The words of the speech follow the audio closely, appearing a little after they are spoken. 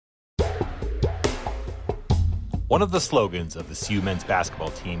One of the slogans of the CU men's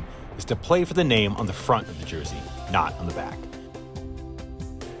basketball team is to play for the name on the front of the jersey, not on the back.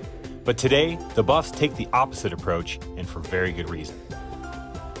 But today, the Buffs take the opposite approach, and for very good reason.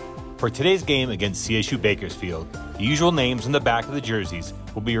 For today's game against CSU Bakersfield, the usual names on the back of the jerseys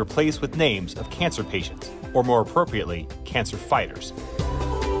will be replaced with names of cancer patients, or more appropriately, cancer fighters.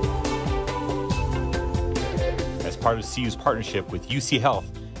 As part of CU's partnership with UC Health,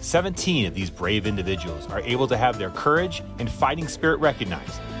 17 of these brave individuals are able to have their courage and fighting spirit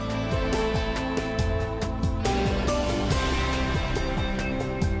recognized.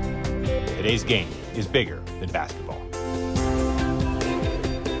 Today's game is bigger than basketball.